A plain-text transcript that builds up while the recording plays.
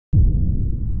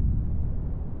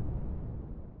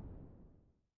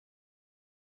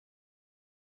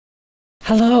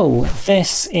Hello,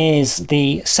 this is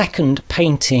the second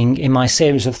painting in my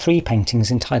series of 3 paintings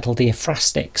entitled the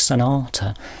Ekphrastic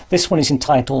Sonata. This one is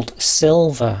entitled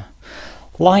Silver.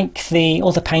 Like the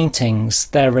other paintings,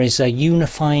 there is a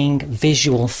unifying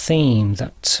visual theme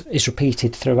that is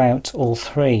repeated throughout all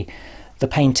 3. The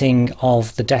painting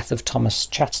of The Death of Thomas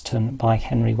Chatterton by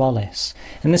Henry Wallace.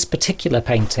 In this particular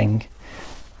painting,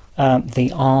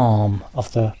 the arm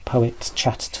of the poet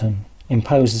Chatterton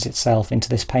imposes itself into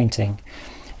this painting.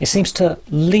 It seems to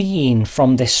lean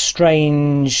from this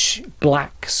strange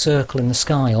black circle in the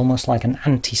sky, almost like an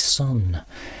anti-sun.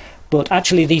 But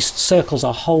actually these circles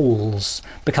are holes,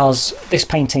 because this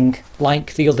painting,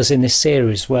 like the others in this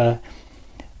series, were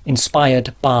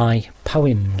inspired by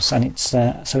poems, and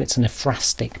so it's an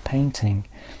ekphrastic painting.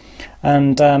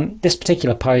 And this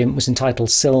particular poem was entitled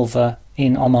Silver,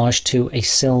 in homage to a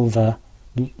silver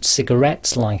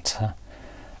cigarette lighter.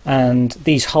 And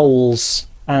these holes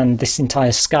and this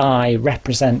entire sky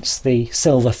represents the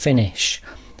silver finish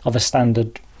of a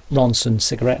standard Ronson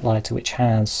cigarette lighter, which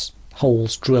has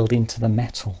holes drilled into the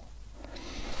metal.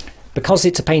 Because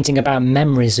it's a painting about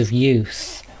memories of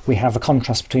youth, we have a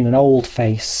contrast between an old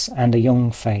face and a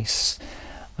young face.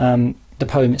 The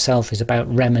poem itself is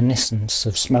about reminiscence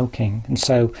of smoking, and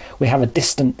so we have a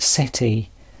distant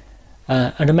city,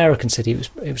 an American city.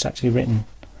 It was actually written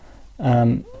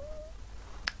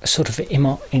sort of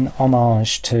in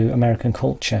homage to American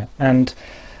culture, and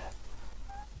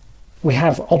we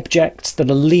have objects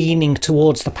that are leaning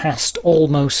towards the past,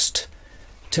 almost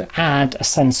to add a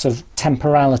sense of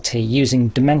temporality,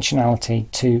 using dimensionality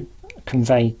to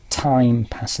convey time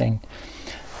passing.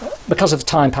 Because of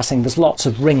time passing, there's lots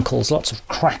of wrinkles, lots of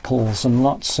crackles, and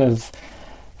lots of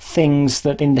things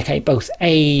that indicate both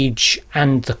age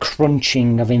and the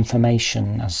crunching of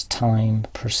information as time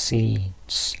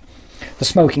proceeds. The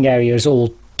smoking area is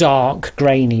all dark,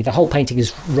 grainy. The whole painting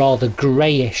is rather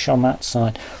greyish on that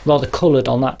side, rather coloured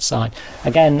on that side.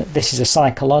 Again, this is a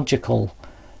psychological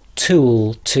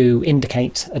tool to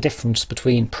indicate a difference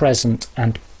between present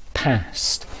and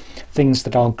past. Things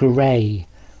that are grey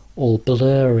or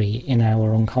blurry in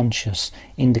our unconscious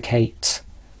indicate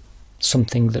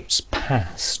something that's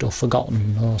past or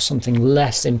forgotten, or something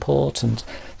less important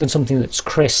than something that's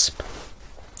crisp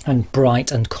and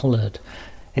bright and coloured.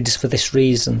 It is for this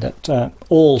reason that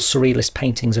all surrealist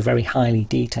paintings are very highly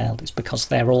detailed. It's because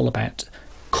they're all about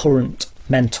current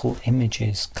mental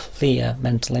images, clear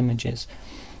mental images.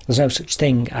 There's no such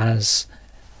thing as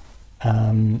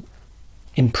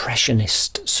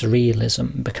impressionist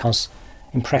surrealism, because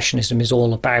impressionism is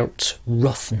all about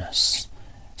roughness.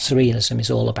 Surrealism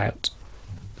is all about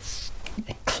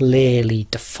a clearly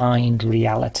defined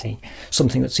reality,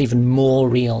 something that's even more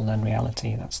real than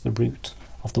reality. That's the root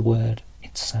of the word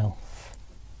itself.